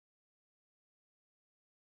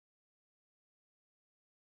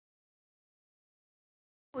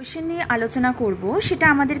Question নিয়ে আলোচনা করব সেটা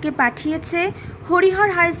আমাদেরকে পাঠিয়েছে হরিহর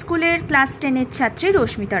হাই স্কুলের ক্লাস 10 এর ছাত্রী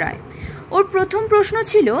রশ্মিতা রায়। ওর প্রথম প্রশ্ন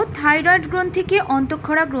ছিল থাইরয়েড গ্রন্থিকে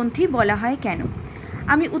অন্তঃক্ষরা গ্রন্থি বলা হয় কেন।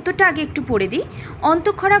 আমি উত্তরটা আগে একটু পড়ে দিই।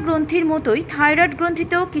 অন্তঃক্ষরা গ্রন্থির মতোই থাইরয়েড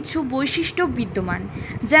গ্রন্থিতেও কিছু বৈশিষ্ট্য বিদ্যমান,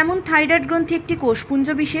 যেমন থাইরয়েড গ্রন্থি একটি কোষপুঞ্জ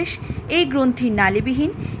বিশেষ, এই গ্রন্থি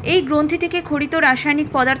নালীবিহীন, এই গ্রন্থি থেকে ক্ষরিত রাসায়নিক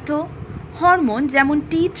পদার্থ হরমোন যেমন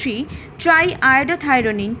T3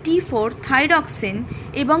 ট্রাইআয়োডোথাইরোনিন, T4 থাইরক্সিন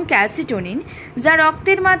এবং ক্যালসিটোনিন, যা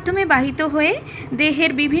রক্তের মাধ্যমে বাহিত হয়ে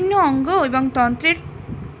দেহের বিভিন্ন অঙ্গ এবং তন্ত্রের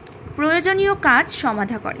প্রয়োজনীয় কাজ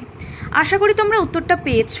সমাধা করে। আশা করি তোমরা উত্তরটা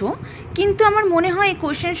পেয়েছো, কিন্তু আমার মনে হয় এই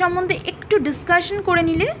কোশ্চেন সম্বন্ধে একটু ডিসকাশন করে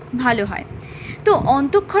নিলে ভালো হয়। তো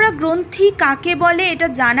অন্তঃক্ষরা গ্রন্থি কাকে বলে এটা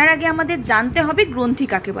জানার আগে আমাদের জানতে হবে গ্রন্থি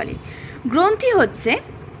কাকে বলে। গ্রন্থি হচ্ছে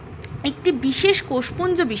একটি বিশেষ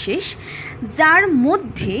কোষপুঞ্জ বিশেষ, যার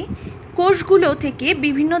মধ্যে কোষগুলো থেকে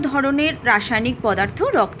বিভিন্ন ধরনের রাসায়নিক পদার্থ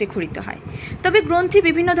রক্তে ক্ষরিত হয়। তবে গ্রন্থি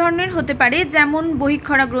বিভিন্ন ধরনের হতে পারে, যেমন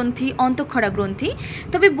বহিঃক্ষরা গ্রন্থি, অন্তঃক্ষরা গ্রন্থি।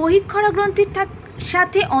 তবে বহিঃক্ষরা গ্রন্থির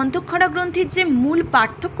সাথে অন্তঃক্ষরা গ্রন্থির যে মূল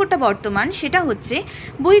পার্থক্যটা বর্তমান সেটা হচ্ছে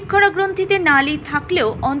বহিঃক্ষরা গ্রন্থিতে নালী থাকলেও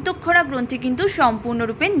অন্তঃক্ষরা গ্রন্থি কিন্তু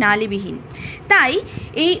সম্পূর্ণরূপে নালীবিহীন। তাই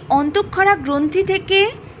এই অন্তঃক্ষরা গ্রন্থি থেকে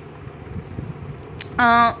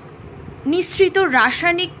নিঃসৃত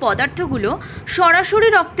রাসায়নিক পদার্থগুলো সরাসরি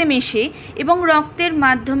রক্তে মেশে এবং রক্তের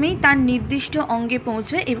মাধ্যমেই তার নির্দিষ্ট অঙ্গে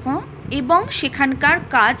পৌঁছয় এবং সেখানকার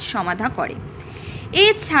কাজ সমাধা করে।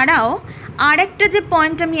 এছাড়াও আরেকটা যে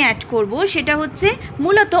পয়েন্ট আমি অ্যাড করব সেটা হচ্ছে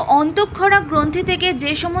মূলত অন্তঃক্ষরা গ্রন্থি থেকে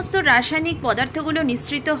যে সমস্ত রাসায়নিক পদার্থগুলো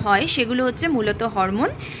নিঃসৃত হয় সেগুলো হচ্ছে মূলত হরমোন,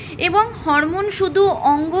 এবং হরমোন শুধু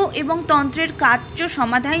অঙ্গ এবং তন্ত্রের কার্য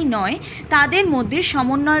সমাধাই নয়, তাদের মধ্যে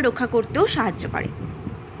সমন্বয় রক্ষা করতেও সাহায্য করে।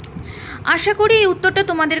 আশা করি এই উত্তরটা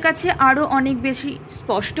তোমাদের কাছে আরও অনেক বেশি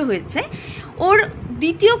স্পষ্ট হয়েছে। ওর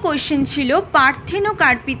দ্বিতীয় কোয়েশ্চেন ছিল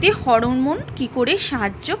পার্থেনোকার্পিতে হরমোন কি করে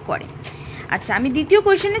সাহায্য করে। আচ্ছা, আমি দ্বিতীয়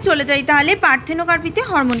কোয়েশ্চেনে চলে যাই তাহলে। পার্থেনোকার্পিতে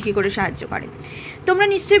হরমোন কি করে সাহায্য করে, তোমরা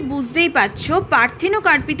নিশ্চয়ই বুঝতেই পারছো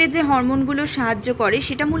পার্থেনোকার্পিতে যে হরমোনগুলো সাহায্য করে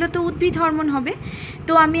সেটা মূলত উদ্ভিদ হরমোন হবে।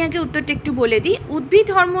 তো আমি আগে উত্তরটা একটু বলে দিই। উদ্ভিদ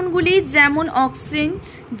হরমোনগুলি যেমন অক্সিন,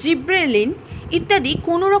 জিব্রেলিন ইত্যাদি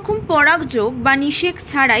কোনো রকম পরাগযোগ বা নিষেক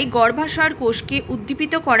ছাড়াই গর্ভাশয়ের কোষকে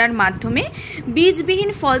উদ্দীপিত করার মাধ্যমে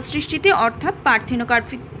বীজবিহীন ফল সৃষ্টিতে অর্থাৎ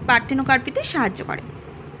পার্থেনোকার্পিতে সাহায্য করে।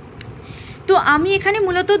 তো আমি এখানে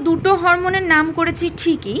মূলত দুটো হরমোনের নাম করেছি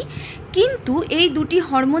ঠিকই, কিন্তু এই দুটি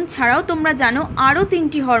হরমোন ছাড়াও তোমরা জানো আরও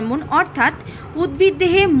 3টি হরমোন, অর্থাৎ উদ্ভিদ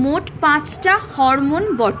দেহে মোট 5টা হরমোন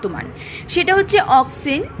বর্তমান। সেটা হচ্ছে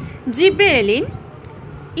অক্সিন, জিব্রেলিন,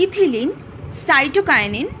 ইথিলিন,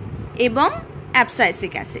 সাইটোকাইনিন এবং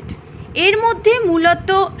অ্যাবসাইসিক অ্যাসিড। এর মধ্যে মূলত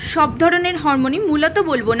সব ধরনের হরমোনই, মূলত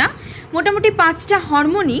বলবো না, মোটামুটি 5টা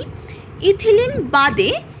হরমোনই, ইথিলিন বাদে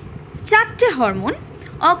 4টে হরমোন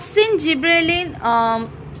অক্সিন, জিব্রেলিন,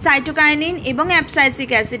 সাইটোকাইনিন এবং অ্যাবসাইসিক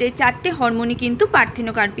অ্যাসিড, এই 4টে হরমোনই কিন্তু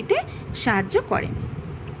পার্থেনোকার্পিতে সাহায্য করে।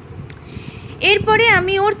 এরপরে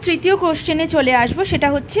আমি ওর তৃতীয় কোশ্চেনে চলে আসব, সেটা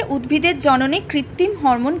হচ্ছে উদ্ভিদের জননে কৃত্রিম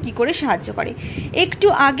হরমোন কি করে সাহায্য করে। একটু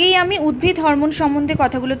আগেই আমি উদ্ভিদ হরমোন সম্বন্ধে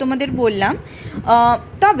কথাগুলো তোমাদের বললাম।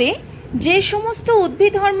 তবে যে সমস্ত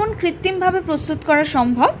উদ্ভিদ হরমোন কৃত্রিমভাবে প্রস্তুত করা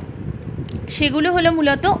সম্ভব সেগুলো হলো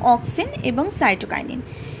মূলত অক্সিন এবং সাইটোকাইনিন।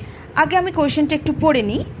 আগে আমি কোয়েশ্চেনটা একটু পড়ে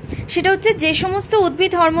নিই। সেটা হচ্ছে যে সমস্ত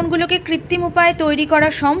উদ্ভিদ হরমোনগুলোকে কৃত্রিম উপায়ে তৈরি করা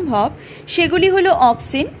সম্ভব সেগুলি হলো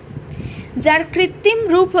অক্সিন, যার কৃত্রিম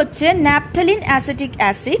রূপ হচ্ছে naphthalene acetic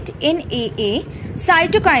acid NAA,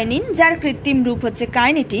 cytokinin, যার কৃত্রিম রূপ হচ্ছে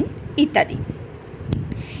কাইনেটিন ইত্যাদি।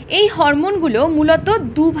 এই হরমোনগুলো মূলত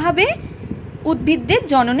দুভাবে উদ্ভিদদের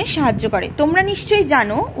জননে সাহায্য করে। তোমরা নিশ্চয়ই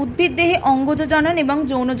জানো উদ্ভিদ দেহে অঙ্গজ জনন এবং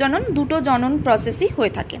যৌন জনন দুটো জনন প্রসেসই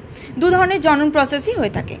হয়ে থাকে, দু ধরনের জনন প্রসেসই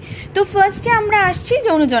হয়ে থাকে। তো ফার্স্টে আমরা আসছি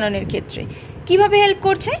যৌন জননের ক্ষেত্রে। কিভাবে হেল্প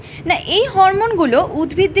করছে না, এই হরমোনগুলো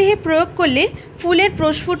উদ্ভিদ দেহে প্রয়োগ করলে ফুলের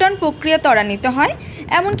প্রস্ফুটন প্রক্রিয়া ত্বরান্বিত হয়।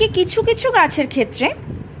 এমনকি কিছু কিছু গাছের ক্ষেত্রে,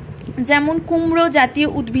 যেমন কুমড়ো জাতীয়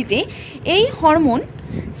উদ্ভিদে, এই হরমোন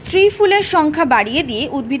স্ত্রী ফুলের সংখ্যা বাড়িয়ে দিয়ে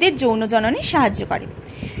উদ্ভিদের যৌন জননে সাহায্য করে।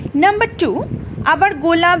 নাম্বার 2, আবার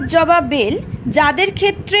গোলাপ, জবা, বেল যাদের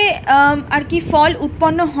ক্ষেত্রে আর কি ফল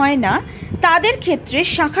উৎপন্ন হয় না, তাদের ক্ষেত্রে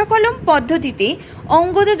শাখা কলম পদ্ধতিতে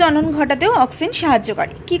অঙ্গজ জনন ঘটাতেও অক্সিন সাহায্য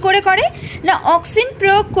করে। কি করে করে না, অক্সিন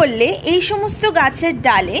প্রয়োগ করলে এই সমস্ত গাছের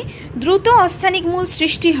ডালে দ্রুত অস্থানিক মূল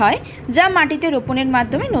সৃষ্টি হয়, যা মাটিতে রোপণের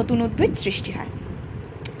মাধ্যমে নতুন উদ্ভিদ সৃষ্টি হয়।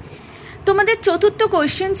 তোমাদের চতুর্থ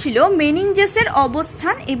কোয়েশ্চেন ছিল মেনিনজেসের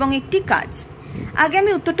অবস্থান এবং একটি কাজ। আগে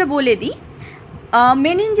আমি উত্তরটা বলে দিই।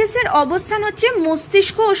 মেনিনজেসের অবস্থান হচ্ছে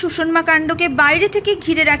মস্তিষ্ক ও সুষুম্না কাণ্ডকে বাইরে থেকে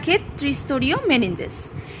ঘিরে রাখে ত্রিস্তরীয় মেনিনজেস।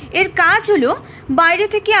 এর কাজ হলো বাইরে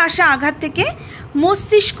থেকে আসা আঘাত থেকে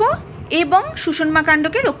মস্তিষ্ক এবং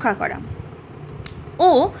সুষুম্নাকাণ্ডকে রক্ষা করা ও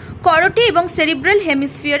করোটি এবং সেরিব্রাল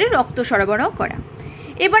হেমিস্ফিয়ারে রক্ত সরবরাহ করা।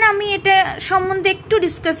 এবার আমি এটা সম্বন্ধে একটু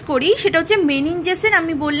ডিসকাস করি। সেটা হচ্ছে মেনিনজেসের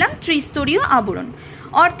আমি বললাম ত্রিস্তরীয় আবরণ,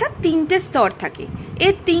 অর্থাৎ 3টে স্তর থাকে।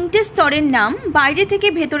 এই 3টে স্তরের নাম বাইরে থেকে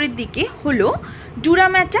ভেতরের দিকে হলো ডুরা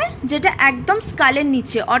ম্যাটার, যেটা একদম স্কালের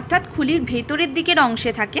নিচে অর্থাৎ খুলির ভেতরের দিকের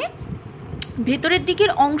অংশে থাকে, ভেতরের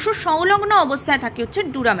দিকের অংশ সংলগ্ন অবস্থায় থাকে হচ্ছে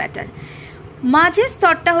ডুরা ম্যাটার। মাঝের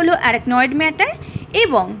স্তরটা হলো অ্যারাকনয়েড ম্যাটার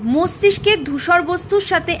এবং মস্তিষ্কের ধূসর বস্তুর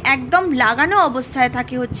সাথে একদম লাগানো অবস্থায়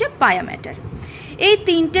থাকে হচ্ছে পায়া ম্যাটার। এই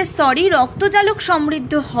 3টে স্তরই রক্তজালক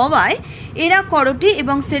সমৃদ্ধ হওয়ায় এরা করোটি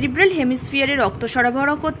এবং সেরিব্রাল হেমিস্ফিয়ারে রক্ত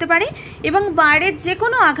সরবরাহ করতে পারে এবং বাইরের যে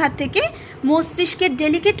কোনো আঘাত থেকে মস্তিষ্কের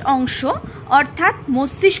ডেলিকেট অংশ অর্থাৎ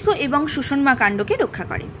মস্তিষ্ক এবং সুষুম্নাকাণ্ডকে রক্ষা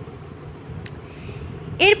করে।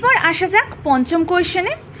 এরপর আসা যাক পঞ্চম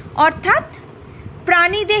কোয়েশ্চেনে, অর্থাৎ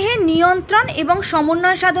প্রাণীদেহে নিয়ন্ত্রণ এবং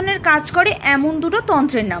সমন্বয় সাধনের কাজ করে এমন দুটো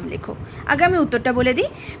তন্ত্রের নাম লেখো। আগে আমি উত্তরটা বলে দিই।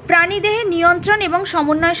 প্রাণীদেহে নিয়ন্ত্রণ এবং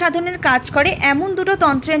সমন্বয় সাধনের কাজ করে এমন দুটো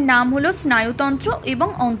তন্ত্রের নাম হলো স্নায়ুতন্ত্র এবং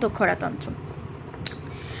অন্তঃক্ষরাতন্ত্র।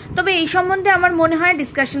 তবে এই সম্বন্ধে আমার মনে হয়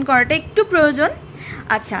ডিসকাশন করাটা একটু প্রয়োজন।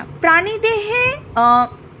 আচ্ছা, প্রাণীদেহে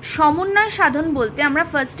সমন্বয় সাধন বলতে আমরা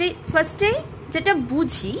ফার্স্টেই যেটা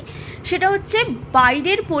বুঝি সেটা হচ্ছে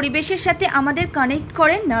বাইরের পরিবেশের সাথে আমাদের কানেক্ট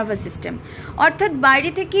করে নার্ভাস সিস্টেম, অর্থাৎ বাইরে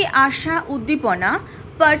থেকে আসা উদ্দীপনা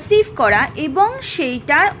পারসিভ করা এবং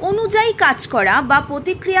সেইটার অনুযায়ী কাজ করা বা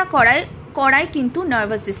প্রতিক্রিয়া করাই কিন্তু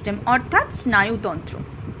নার্ভাস সিস্টেম অর্থাৎ স্নায়ুতন্ত্র।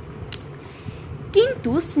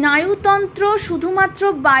 কিন্তু স্নায়ুতন্ত্র শুধুমাত্র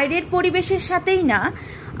বাইরের পরিবেশের সাথেই না,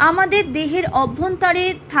 আমাদের দেহের অভ্যন্তরে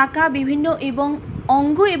থাকা বিভিন্ন এবং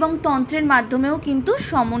অঙ্গ এবং তন্ত্রের মাধ্যমেও কিন্তু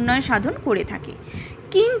সমন্বয় সাধন করে থাকে।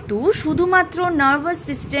 কিন্তু শুধুমাত্র নার্ভাস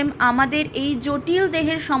সিস্টেম আমাদের এই জটিল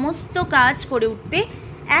দেহের সমস্ত কাজ করে উঠতে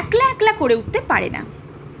একলা করে উঠতে পারে না,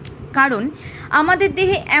 কারণ আমাদের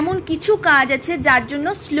দেহে এমন কিছু কাজ আছে যার জন্য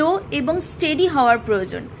স্লো এবং স্টেডি হওয়ার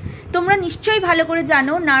প্রয়োজন। তোমরা নিশ্চয়ই ভালো করে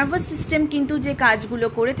জানো নার্ভাস সিস্টেম কিন্তু যে কাজগুলো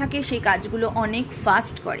করে থাকে সেই কাজগুলো অনেক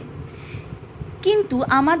ফাস্ট করে। কিন্তু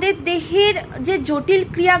আমাদের দেহের যে জটিল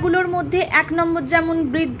ক্রিয়াগুলোর মধ্যে 1 নম্বর যেমন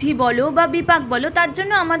বৃদ্ধি বলো বা বিপাক বলো, তার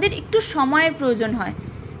জন্য আমাদের একটু সময়ের প্রয়োজন হয়।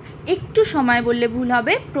 একটু সময় বললে ভুল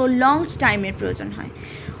হবে, প্রলংড টাইমের প্রয়োজন হয়।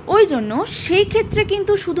 ওই জন্য সেই ক্ষেত্রে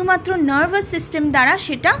কিন্তু শুধুমাত্র নার্ভাস সিস্টেম দ্বারা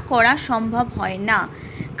সেটা করা সম্ভব হয় না,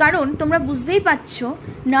 কারণ তোমরা বুঝতেই পারছো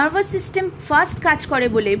নার্ভাস সিস্টেম ফাস্ট কাজ করে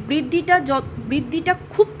বলে বৃদ্ধিটা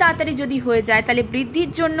খুব তাড়াতাড়ি যদি হয়ে যায় তাহলে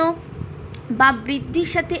বৃদ্ধির জন্য বা বৃদ্ধির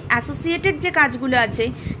সাথে অ্যাসোসিয়েটেড যে কাজগুলো আছে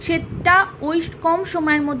সেটা ওই কম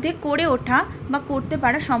সময়ের মধ্যে করে ওঠা বা করতে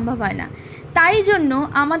পারা সম্ভব হয় না। তাই জন্য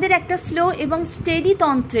আমাদের একটা স্লো এবং স্টেডি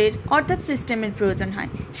তন্ত্রের অর্থাৎ সিস্টেমের প্রয়োজন হয়,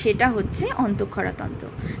 সেটা হচ্ছে অন্তঃক্ষরাতন্ত্র।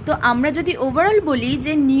 তো আমরা যদি ওভারঅল বলি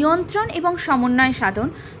যে নিয়ন্ত্রণ এবং সমন্বয় সাধন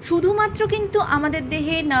শুধুমাত্র কিন্তু আমাদের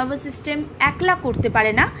দেহে নার্ভাস সিস্টেম একলা করতে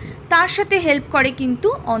পারে না, তার সাথে হেল্প করে কিন্তু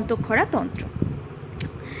অন্তঃক্ষরাতন্ত্র।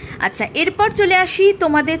 আচ্ছা, এরপর চলে আসি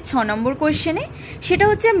তোমাদের 6 নম্বর কোয়েশ্চেনে। সেটা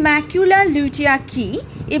হচ্ছে ম্যাকুলার লিউটিয়া কি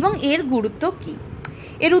এবং এর গুরুত্ব কি।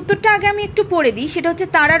 এর উত্তরটা আগে আমি একটু পড়ে দিই। সেটা হচ্ছে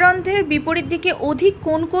তারারন্ধ্রের বিপরীত দিকে অধিক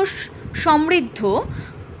কোন কোষ সমৃদ্ধ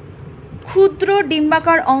ক্ষুদ্র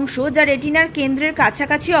ডিম্বাকার অংশ যা রেটিনার কেন্দ্রের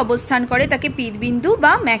কাছাকাছি অবস্থান করে তাকে পিতবিন্দু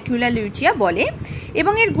বা ম্যাকুলার লিউটিয়া বলে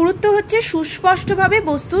এবং এর গুরুত্ব হচ্ছে সুস্পষ্টভাবে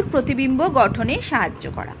বস্তুর প্রতিবিম্ব গঠনে সাহায্য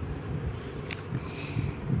করা।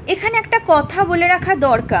 এখানে একটা কথা বলে রাখা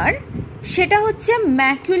দরকার, সেটা হচ্ছে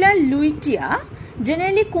ম্যাকুলার লিউটিয়া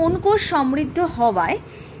জেনারেলি কোন কোষ সমৃদ্ধ হওয়ায়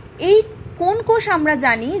এই কোন কোষ আমরা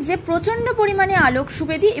জানি যে প্রচণ্ড পরিমাণে আলোক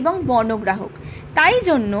সুবেদী এবং বর্ণগ্রাহক। তাই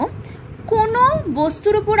জন্য কোনো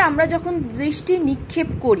বস্তুর উপর আমরা যখন দৃষ্টি নিক্ষেপ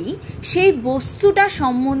করি সেই বস্তুটা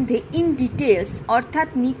সম্বন্ধে ইন ডিটেলস অর্থাৎ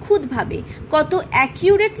নিখুঁতভাবে কত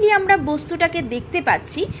অ্যাকিউরেটলি আমরা বস্তুটাকে দেখতে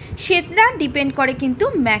পাচ্ছি সেটা ডিপেন্ড করে কিন্তু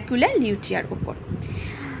ম্যাকুলার লিউটিয়ার উপর।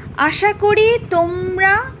 আশা করি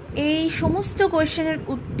তোমরা এই সমস্ত কোয়েশ্চেনের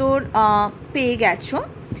উত্তর পেয়ে গেছো।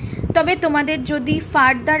 তবে তোমাদের যদি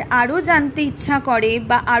ফার্দার আরও জানতে ইচ্ছা করে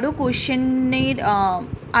বা আরও কোয়েশ্চেনের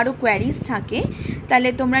আরও কোয়ারিজ থাকে তাহলে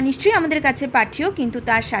তোমরা নিশ্চয়ই আমাদের কাছে পাঠিও, কিন্তু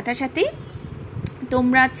তার সাথে সাথেই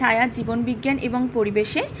তোমরা ছায়া জীবনবিজ্ঞান এবং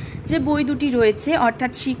পরিবেশের যে বই দুটি রয়েছে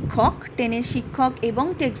অর্থাৎ শিক্ষক 10-এর শিক্ষক এবং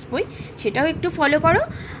টেক্সট বই সেটাও একটু ফলো করো।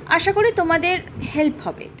 আশা করি তোমাদের হেল্প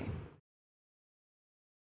হবে এতে।